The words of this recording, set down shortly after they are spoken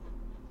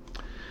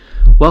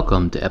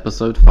Welcome to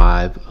episode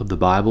 5 of the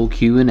Bible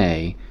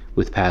Q&A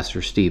with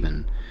Pastor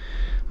Stephen.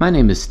 My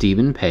name is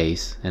Stephen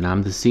Pace, and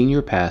I'm the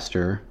senior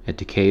pastor at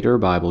Decatur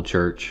Bible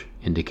Church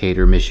in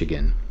Decatur,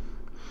 Michigan.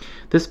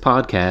 This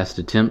podcast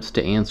attempts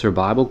to answer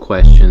Bible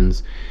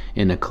questions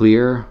in a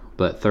clear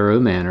but thorough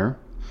manner.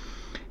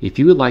 If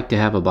you would like to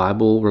have a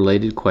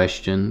Bible-related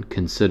question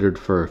considered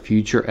for a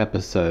future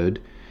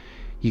episode,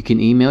 you can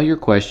email your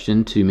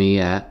question to me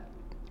at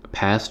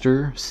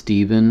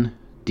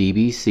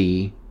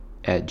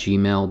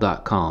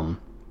pastorstevendbc@gmail.com.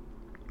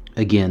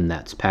 Again,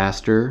 that's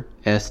pastor,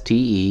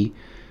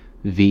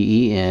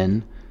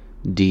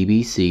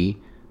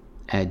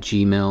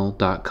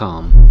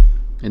 STEVENDBC@gmail.com.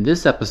 In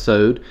this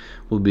episode,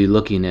 we'll be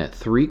looking at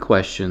 3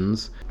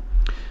 questions.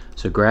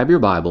 So grab your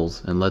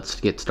Bibles and let's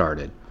get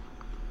started.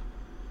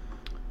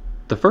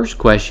 The first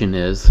question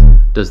is,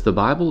 does the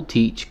Bible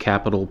teach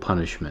capital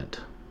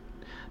punishment?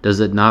 Does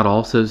it not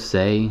also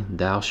say,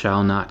 "Thou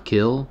shalt not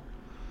kill"?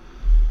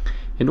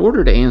 In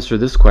order to answer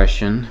this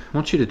question, I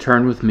want you to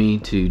turn with me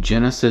to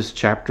Genesis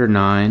chapter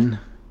 9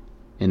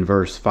 and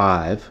verse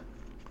 5.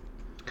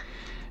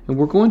 And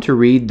we're going to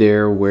read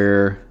there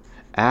where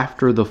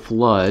after the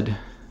flood,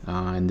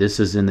 and this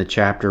is in the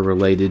chapter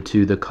related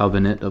to the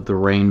covenant of the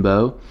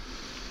rainbow,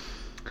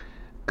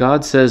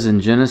 God says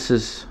in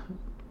Genesis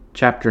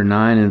chapter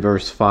 9 and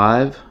verse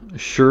 5,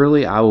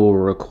 "Surely I will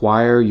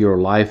require your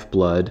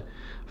lifeblood.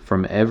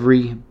 From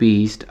every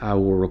beast I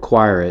will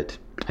require it,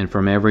 and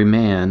from every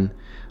man's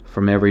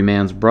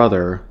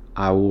brother,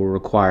 I will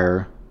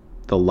require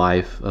the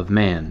life of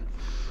man."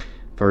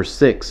 Verse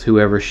 6,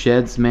 "Whoever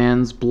sheds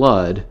man's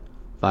blood,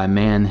 by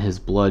man his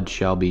blood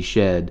shall be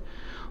shed,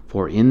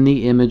 for in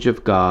the image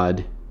of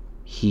God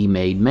he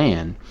made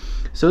man."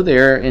 So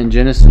there in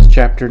Genesis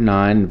chapter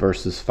 9,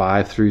 verses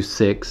 5 through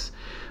 6,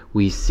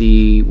 we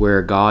see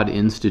where God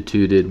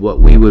instituted what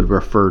we would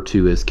refer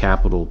to as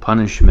capital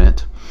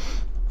punishment.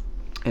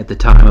 At the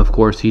time, of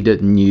course, he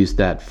didn't use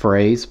that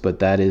phrase, but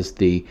that is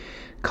the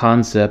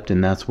concept,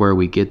 and that's where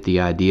we get the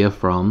idea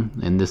from,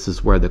 and this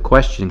is where the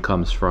question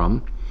comes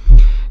from.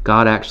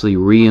 God actually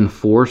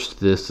reinforced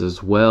this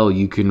as well.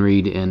 You can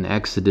read in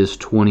Exodus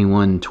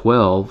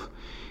 21:12,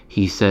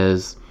 he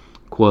says,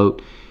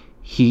 quote,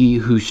 "He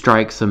who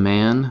strikes a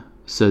man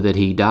so that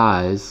he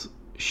dies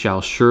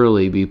shall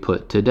surely be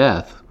put to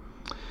death."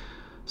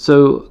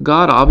 So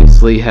God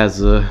obviously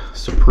has a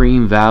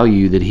supreme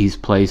value that he's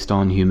placed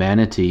on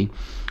humanity.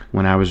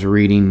 When I was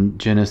reading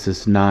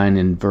Genesis 9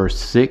 and verse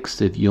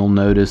 6, if you'll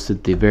notice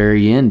at the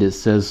very end, it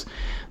says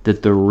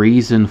that the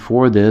reason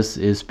for this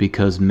is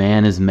because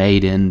man is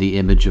made in the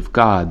image of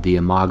God, the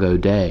Imago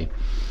Dei.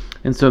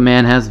 And so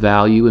man has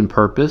value and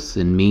purpose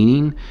and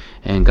meaning,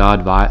 and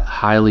God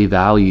highly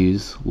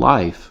values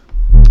life.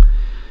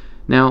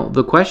 Now,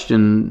 the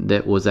question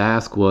that was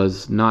asked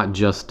was not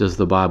just does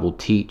the Bible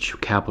teach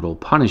capital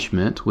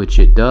punishment, which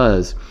it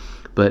does,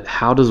 but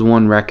how does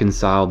one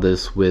reconcile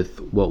this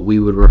with what we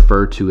would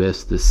refer to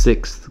as the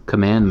 6th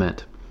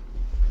commandment?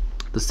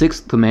 The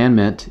 6th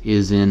commandment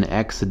is in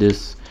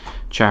Exodus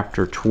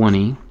chapter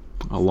 20,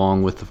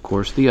 along with, of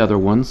course, the other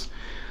ones.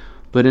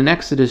 But in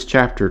Exodus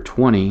chapter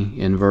 20,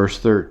 in verse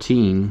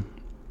 13,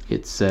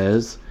 it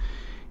says,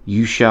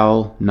 "You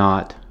shall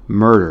not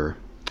murder."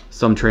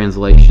 Some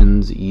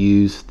translations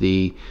use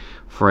the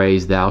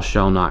phrase, "Thou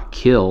shalt not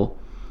kill."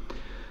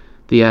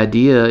 The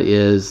idea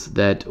is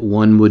that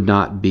one would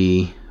not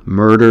be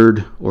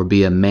murdered or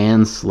be a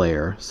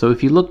manslayer. So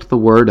if you looked the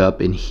word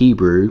up in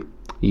Hebrew,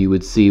 you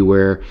would see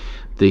where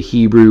the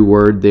Hebrew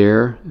word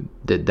there,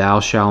 that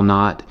 "thou shalt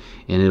not,"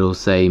 and it'll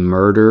say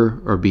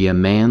murder or be a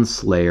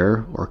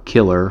manslayer or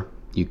killer,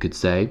 you could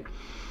say.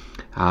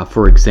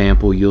 For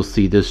example, you'll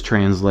see this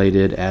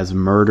translated as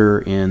murder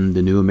in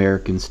the New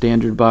American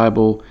Standard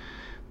Bible,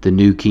 the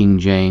New King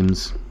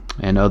James,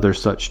 and other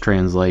such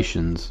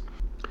translations.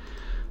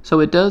 So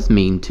it does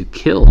mean to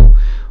kill,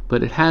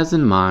 but it has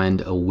in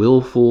mind a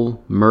willful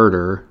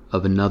murder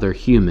of another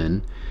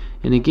human.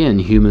 And again,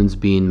 humans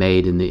being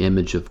made in the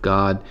image of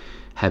God,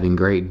 having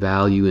great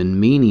value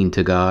and meaning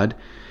to God,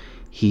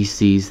 he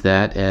sees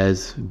that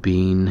as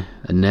being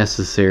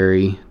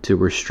necessary to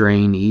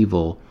restrain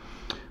evil.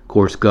 Of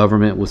course,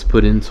 government was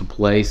put into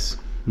place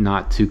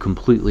not to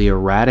completely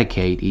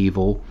eradicate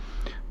evil,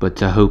 but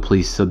to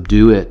hopefully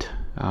subdue it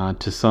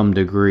to some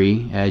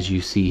degree, as you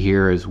see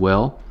here as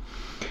well.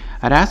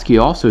 I'd ask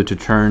you also to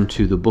turn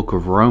to the book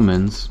of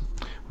Romans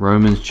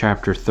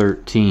chapter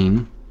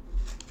 13.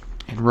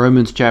 In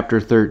Romans chapter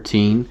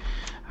 13,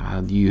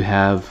 you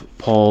have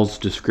Paul's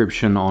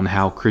description on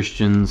how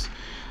Christians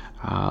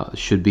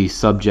should be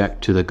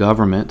subject to the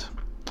government,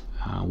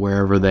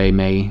 wherever they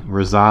may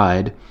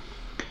reside.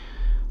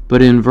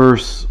 But in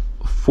verse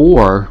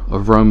 4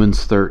 of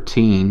Romans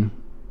 13,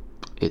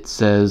 it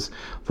says,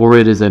 "For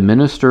it is a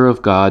minister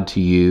of God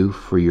to you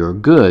for your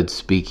good,"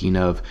 speaking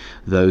of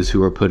those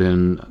who are put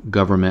in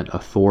government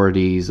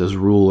authorities as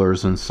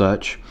rulers and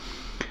such.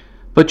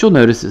 But you'll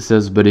notice it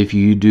says, "But if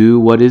you do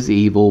what is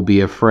evil, be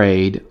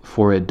afraid,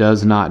 for it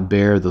does not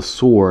bear the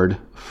sword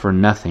for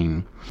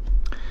nothing."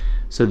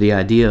 So the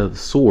idea of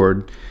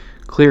sword,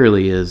 of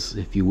clearly is,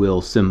 if you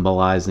will,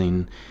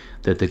 symbolizing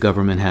that the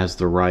government has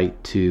the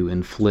right to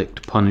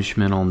inflict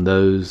punishment on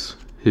those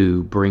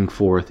who bring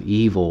forth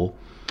evil.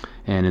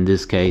 And in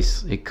this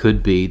case, it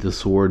could be the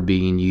sword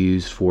being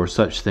used for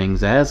such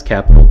things as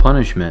capital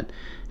punishment,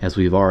 as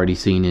we've already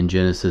seen in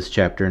Genesis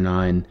chapter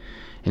 9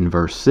 and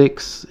verse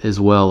 6, as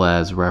well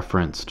as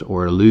referenced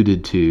or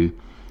alluded to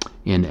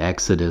in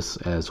Exodus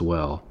as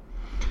well.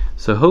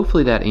 So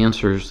hopefully that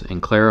answers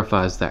and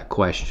clarifies that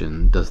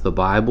question. Does the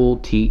Bible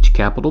teach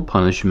capital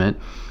punishment?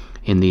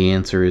 And the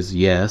answer is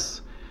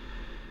yes.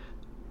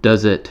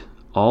 Does it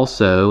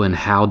also, and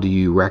how do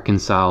you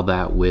reconcile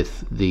that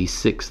with the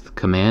sixth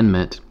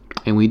commandment?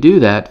 And we do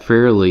that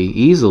fairly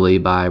easily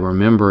by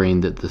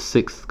remembering that the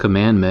sixth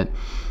commandment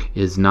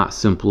is not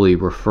simply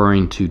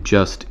referring to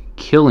just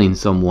killing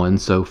someone,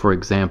 so for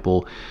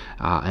example,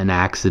 an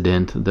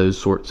accident, those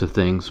sorts of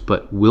things,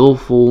 but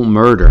willful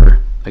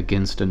murder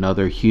against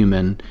another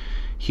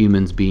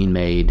humans being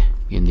made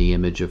in the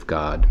image of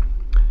God.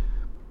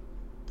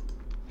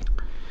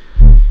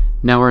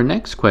 Now our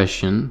next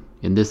question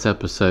in this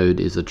episode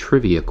is a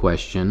trivia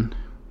question.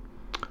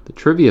 The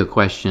trivia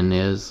question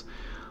is,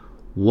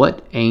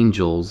 what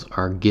angels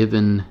are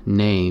given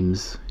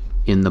names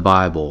in the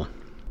Bible?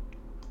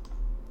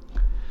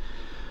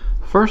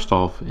 First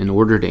off, in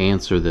order to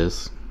answer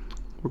this,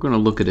 we're going to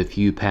look at a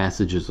few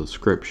passages of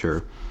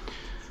Scripture.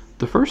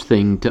 The first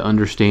thing to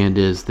understand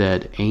is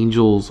that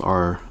angels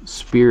are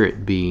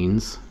spirit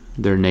beings.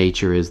 Their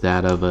nature is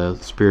that of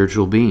a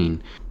spiritual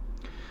being.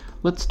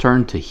 Let's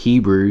turn to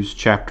Hebrews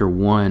chapter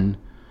 1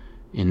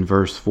 in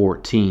verse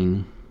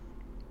 14.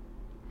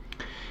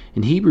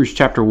 In Hebrews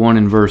chapter 1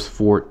 and verse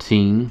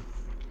 14,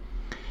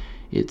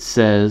 it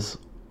says,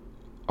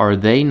 "Are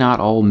they not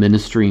all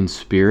ministering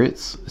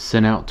spirits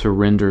sent out to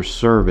render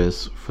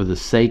service for the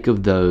sake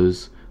of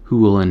those who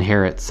will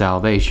inherit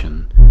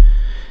salvation?"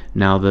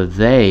 Now the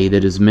 "they"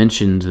 that is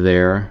mentioned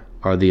there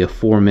are the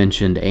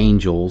aforementioned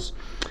angels.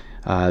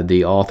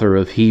 The author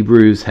of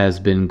Hebrews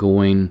has been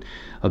going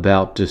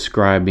about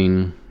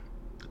describing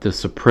the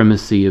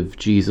supremacy of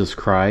Jesus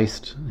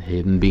Christ,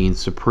 him being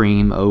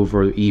supreme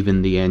over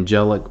even the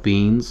angelic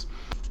beings.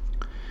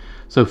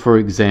 So for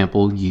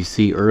example, you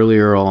see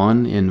earlier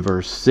on in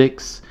verse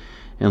 6,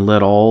 "And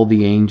let all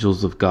the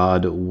angels of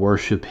God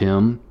worship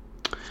him."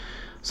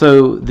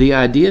 So the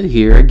idea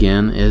here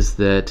again is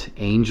that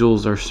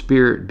angels are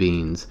spirit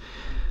beings.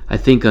 I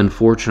think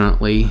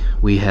unfortunately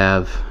we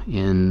have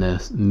in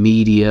the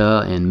media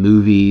and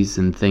movies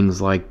and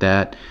things like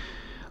that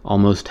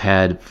almost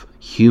had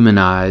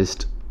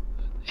humanized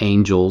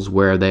angels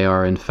where they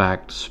are in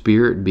fact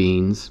spirit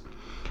beings.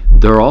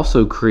 They're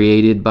also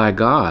created by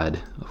God,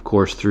 of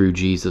course, through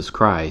Jesus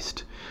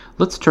Christ.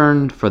 Let's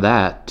turn for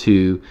that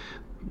to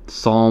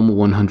Psalm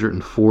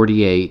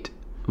 148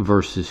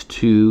 verses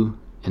 2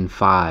 and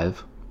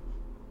 5.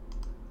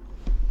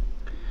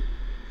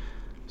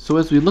 So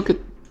as we look at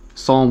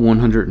Psalm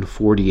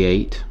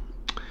 148,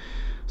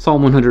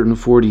 Psalm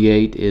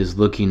 148 is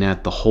looking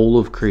at the whole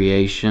of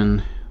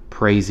creation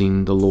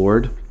praising the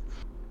Lord.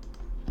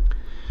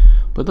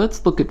 But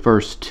let's look at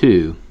verse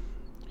 2.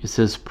 It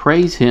says,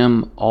 "Praise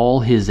him,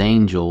 all his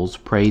angels,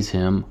 praise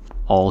him,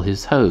 all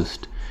his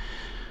host."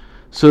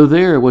 So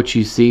there what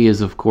you see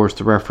is of course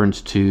the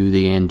reference to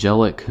the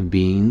angelic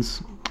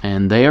beings,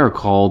 and they are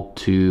called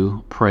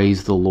to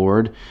praise the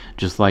Lord.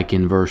 Just like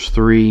in verse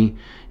 3,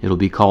 it'll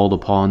be called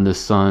upon the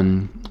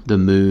sun, the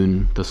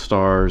moon, the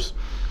stars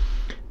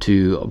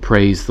to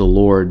praise the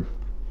Lord.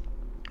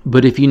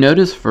 But if you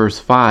notice verse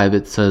 5,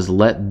 it says,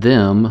 "Let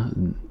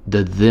them,"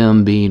 the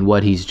 "them" being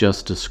what he's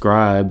just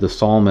described, the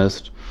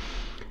psalmist,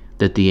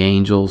 that the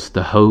angels,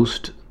 the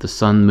host, the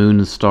sun, moon,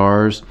 and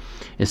stars,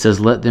 it says,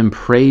 "Let them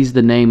praise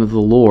the name of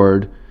the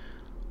Lord."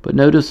 But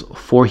notice,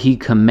 "For he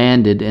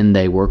commanded and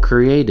they were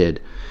created."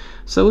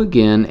 So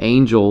again,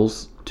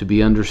 angels, to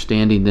be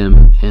understanding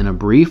them in a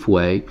brief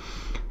way,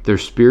 they're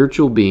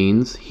spiritual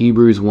beings,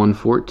 Hebrews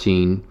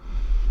 1:14,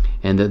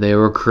 and that they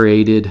were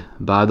created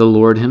by the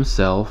Lord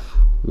himself,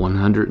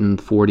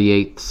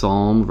 148th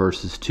Psalm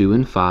verses 2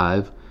 and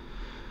 5.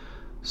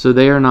 So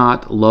they are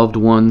not loved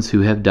ones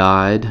who have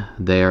died.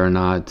 They are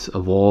not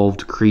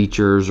evolved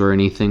creatures or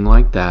anything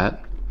like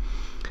that.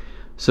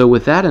 So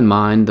with that in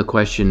mind, the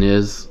question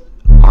is,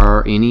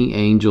 are any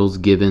angels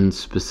given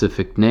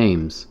specific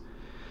names?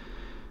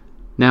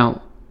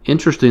 Now,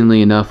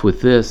 interestingly enough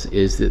with this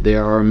is that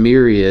there are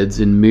myriads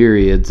and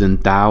myriads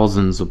and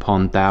thousands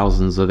upon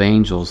thousands of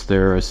angels.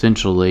 They're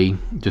essentially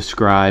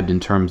described in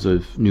terms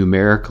of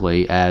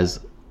numerically as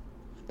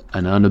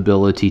an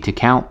inability to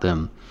count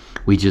them.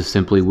 We just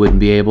simply wouldn't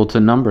be able to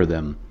number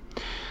them.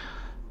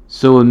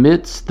 So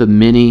amidst the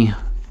many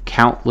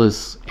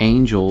countless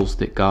angels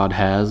that God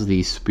has,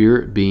 these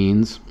spirit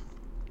beings,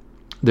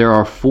 there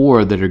are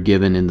 4 that are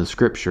given in the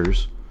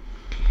scriptures.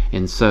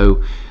 And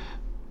so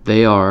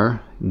they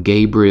are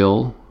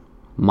Gabriel,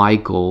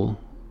 Michael,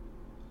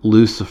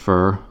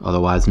 Lucifer,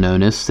 otherwise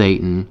known as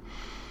Satan,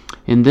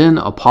 and then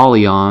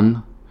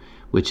Apollyon,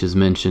 which is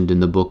mentioned in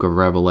the book of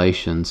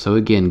Revelation. So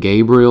again,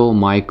 Gabriel,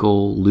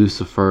 Michael,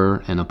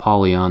 Lucifer, and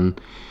Apollyon,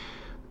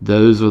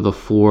 those are the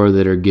 4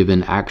 that are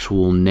given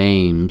actual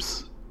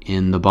names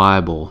in the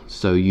Bible.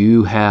 So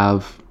you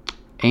have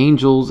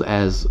angels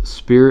as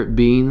spirit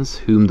beings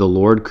whom the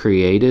Lord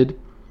created.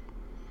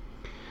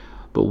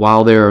 But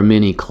while there are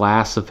many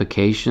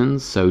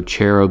classifications, so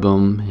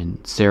cherubim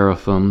and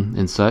seraphim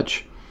and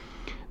such,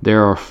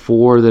 there are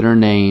 4 that are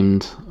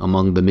named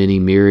among the many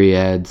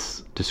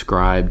myriads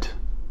described,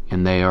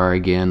 and they are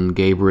again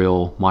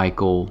Gabriel,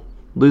 Michael,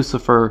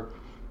 Lucifer,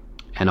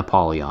 and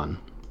Apollyon.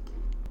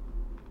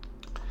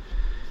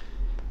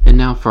 And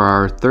now for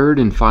our third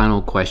and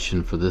final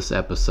question for this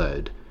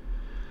episode.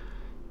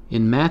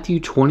 In Matthew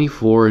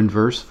 24 and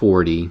verse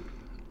 40,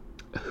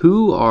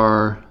 who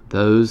are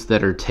those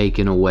that are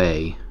taken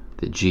away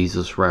that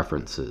Jesus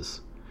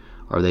references?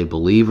 Are they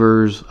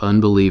believers,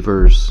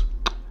 unbelievers?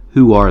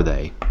 Who are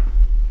they?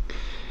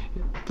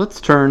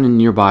 Let's turn in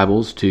your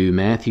Bibles to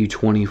Matthew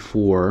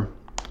 24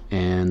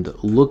 and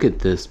look at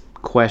this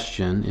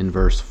question in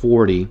verse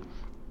 40.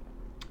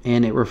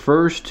 And it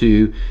refers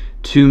to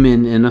 2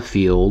 men in a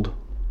field.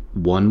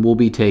 One will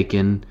be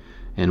taken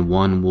and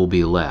one will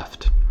be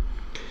left.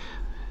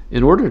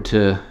 In order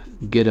to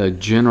get a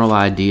general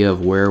idea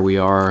of where we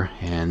are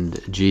and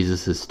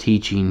Jesus'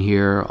 teaching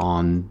here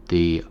on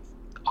the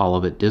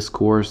Olivet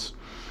Discourse,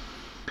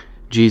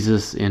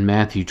 Jesus in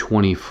Matthew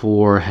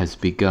 24 has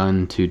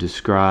begun to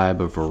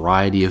describe a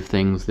variety of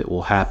things that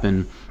will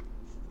happen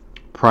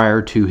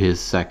prior to his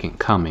second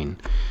coming.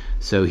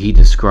 So he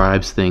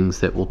describes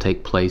things that will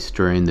take place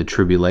during the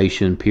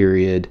tribulation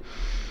period.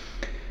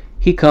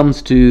 He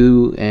comes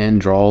to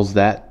and draws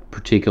that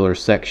particular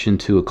section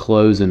to a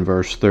close in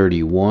verse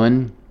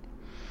 31.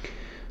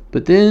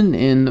 But then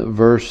in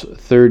verse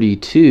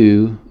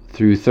 32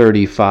 through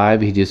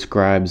 35, he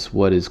describes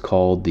what is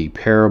called the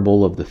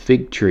parable of the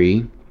fig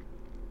tree.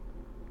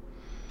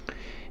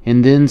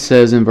 And then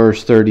says in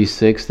verse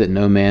 36 that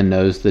no man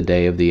knows the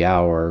day of the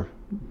hour.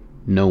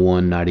 No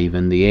one, not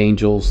even the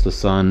angels, the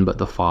Son, but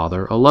the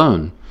Father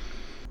alone.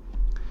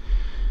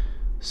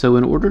 So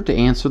in order to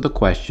answer the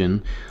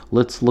question,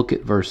 let's look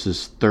at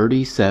verses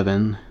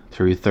 37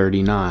 through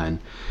 39.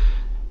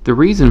 The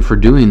reason for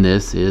doing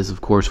this is,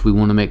 of course, we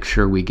want to make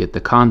sure we get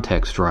the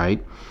context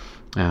right,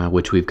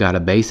 which we've got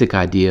a basic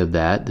idea of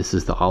that. This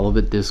is the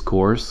Olivet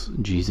Discourse,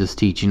 Jesus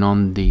teaching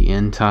on the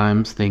end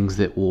times, things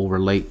that will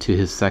relate to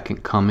his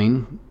second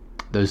coming,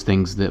 those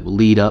things that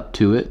lead up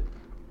to it.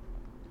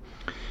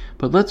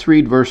 But let's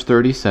read verse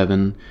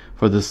 37.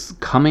 For the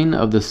coming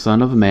of the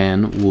Son of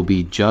Man will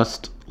be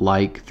just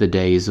like the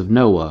days of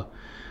Noah.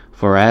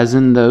 For as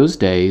in those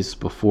days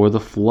before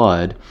the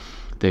flood,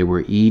 they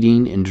were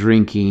eating and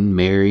drinking,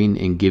 marrying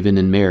and giving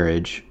in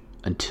marriage,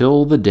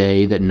 until the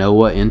day that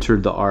Noah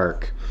entered the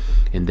ark.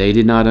 And they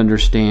did not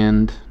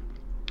understand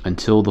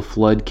until the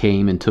flood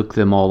came and took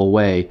them all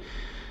away.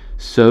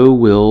 So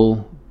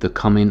will the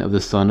coming of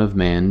the Son of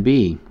Man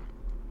be.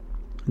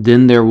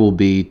 Then there will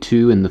be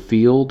 2 in the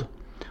field.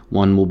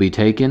 One will be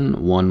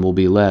taken, one will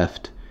be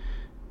left.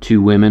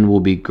 2 women will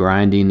be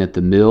grinding at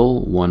the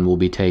mill, one will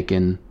be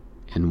taken,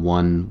 and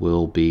one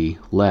will be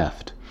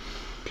left.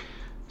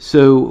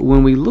 So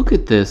when we look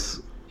at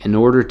this, in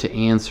order to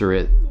answer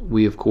it,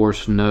 we of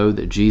course know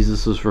that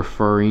Jesus is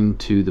referring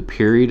to the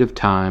period of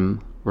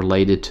time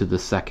related to the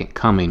second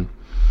coming.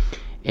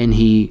 And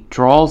he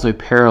draws a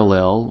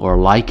parallel or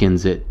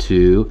likens it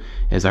to,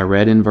 as I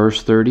read in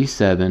verse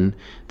 37,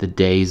 the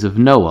days of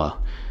Noah.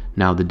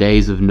 Now the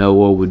days of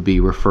Noah would be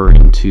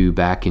referring to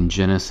back in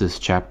Genesis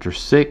chapter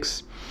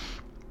 6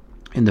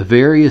 and the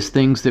various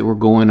things that were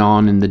going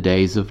on in the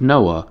days of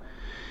Noah.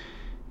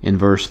 In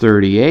verse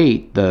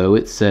 38, though,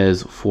 it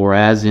says, For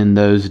as in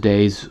those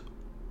days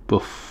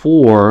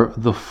before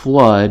the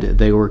flood,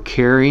 they were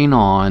carrying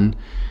on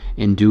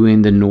and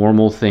doing the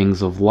normal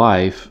things of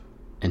life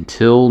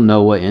until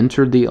Noah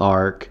entered the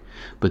ark,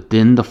 but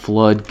then the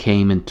flood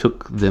came and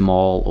took them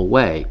all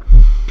away.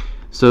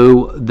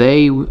 So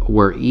they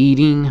were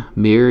eating,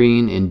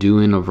 marrying, and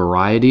doing a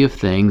variety of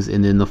things,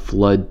 and then the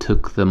flood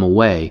took them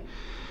away.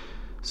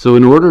 So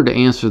in order to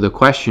answer the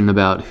question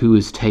about who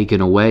is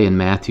taken away in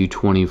Matthew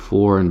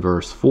 24 and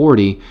verse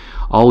 40,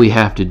 all we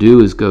have to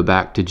do is go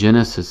back to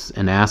Genesis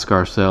and ask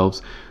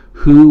ourselves,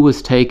 who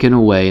was taken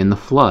away in the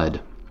flood?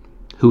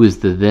 Who is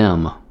the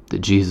them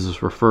that Jesus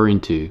is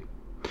referring to?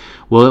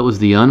 Well, it was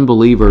the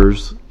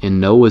unbelievers in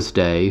Noah's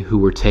day who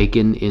were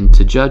taken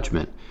into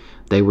judgment.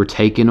 They were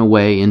taken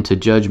away into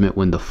judgment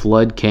when the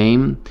flood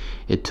came.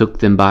 It took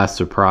them by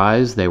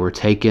surprise. They were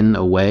taken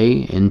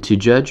away into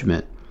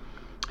judgment.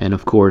 And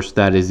of course,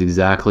 that is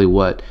exactly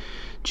what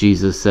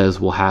Jesus says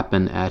will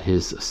happen at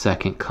his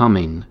second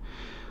coming.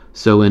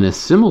 So in a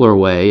similar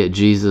way, at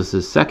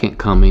Jesus' second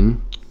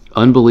coming,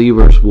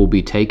 unbelievers will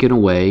be taken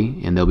away,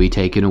 and they'll be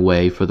taken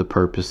away for the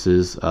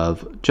purposes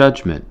of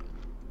judgment.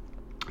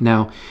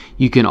 Now,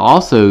 you can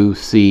also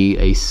see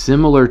a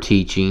similar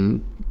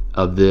teaching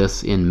of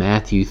this in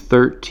Matthew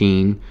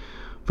 13,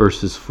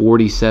 verses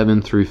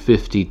 47 through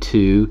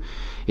 52.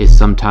 Is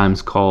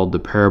sometimes called the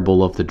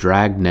parable of the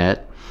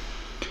dragnet.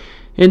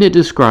 And it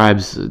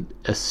describes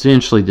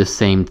essentially the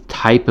same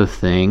type of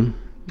thing.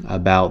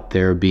 about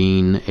there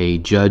being a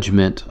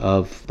judgment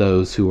of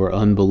those who are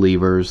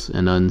unbelievers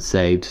and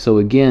unsaved. So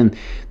again,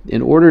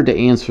 in order to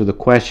answer the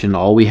question,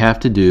 all we have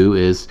to do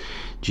is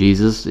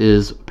Jesus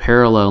is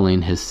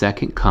paralleling his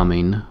second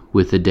coming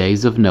with the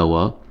days of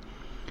Noah.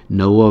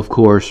 Noah, of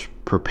course,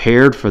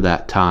 prepared for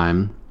that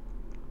time,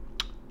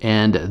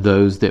 and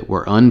those that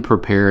were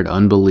unprepared,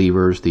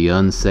 unbelievers, the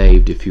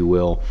unsaved, if you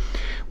will,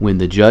 when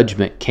the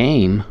judgment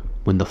came,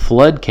 when the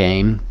flood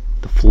came,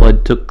 the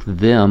flood took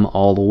them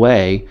all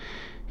away,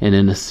 and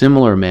in a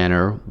similar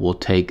manner will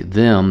take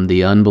them,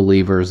 the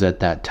unbelievers at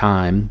that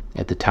time,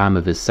 at the time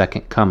of his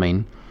second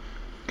coming,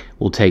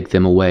 will take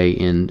them away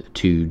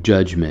into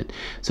judgment.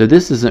 So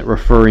this isn't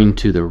referring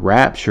to the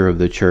rapture of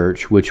the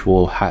church, which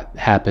will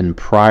happen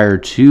prior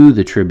to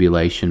the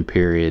tribulation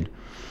period.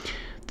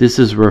 This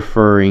is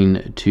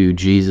referring to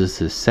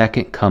Jesus'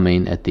 second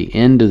coming at the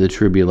end of the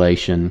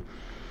tribulation,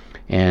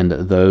 and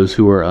those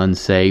who are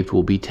unsaved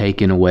will be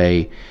taken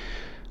away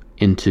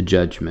into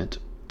judgment.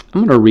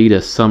 I'm going to read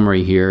a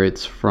summary here.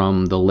 It's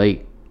from the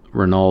late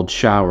Renald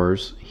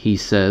Showers. He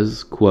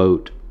says,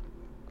 quote,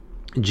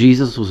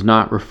 Jesus was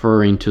not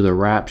referring to the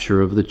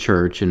rapture of the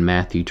church in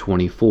Matthew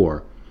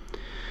 24.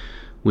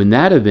 When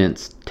that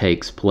event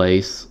takes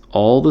place,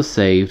 all the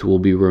saved will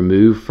be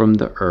removed from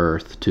the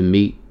earth to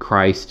meet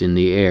Christ in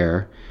the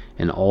air,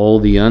 and all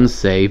the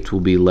unsaved will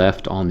be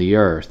left on the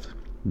earth.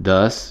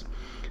 Thus,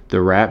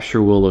 the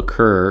rapture will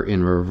occur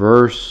in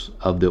reverse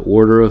of the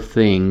order of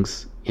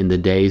things in the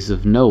days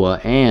of Noah,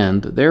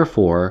 and,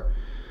 therefore,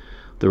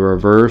 the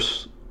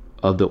reverse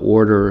of the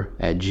order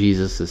at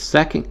Jesus'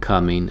 second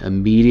coming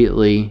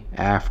immediately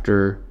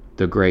after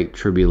the Great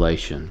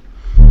Tribulation.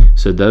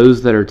 So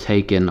those that are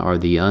taken are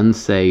the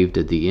unsaved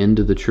at the end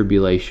of the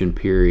tribulation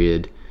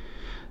period,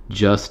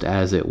 just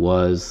as it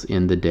was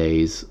in the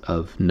days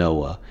of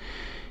Noah.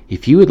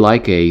 If you would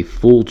like a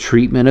full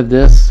treatment of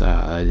this,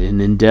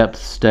 an in-depth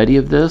study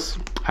of this,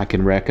 I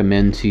can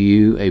recommend to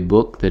you a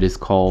book that is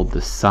called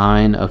The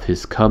Sign of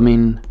His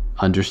Coming,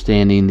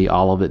 Understanding the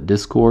Olivet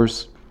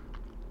Discourse,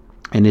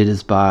 and it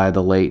is by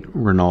the late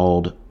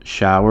Renald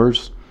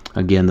Showers.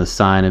 Again, The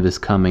Sign of His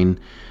Coming,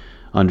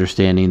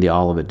 Understanding the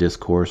Olivet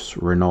Discourse.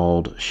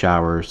 Renald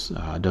Showers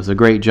does a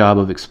great job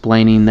of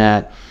explaining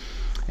that,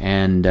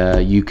 and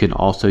you can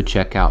also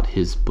check out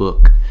his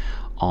book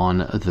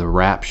on the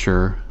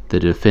rapture, the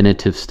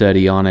definitive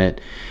study on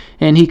it,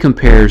 and he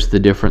compares the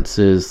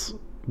differences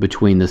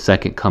between the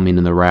second coming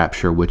and the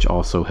rapture, which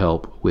also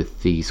help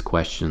with these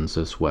questions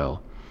as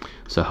well.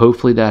 So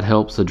hopefully that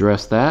helps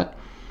address that.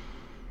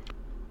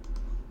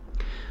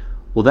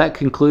 Well, that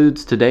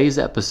concludes today's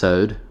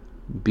episode.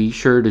 Be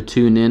sure to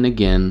tune in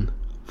again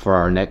for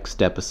our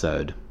next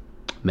episode.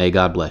 May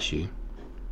God bless you.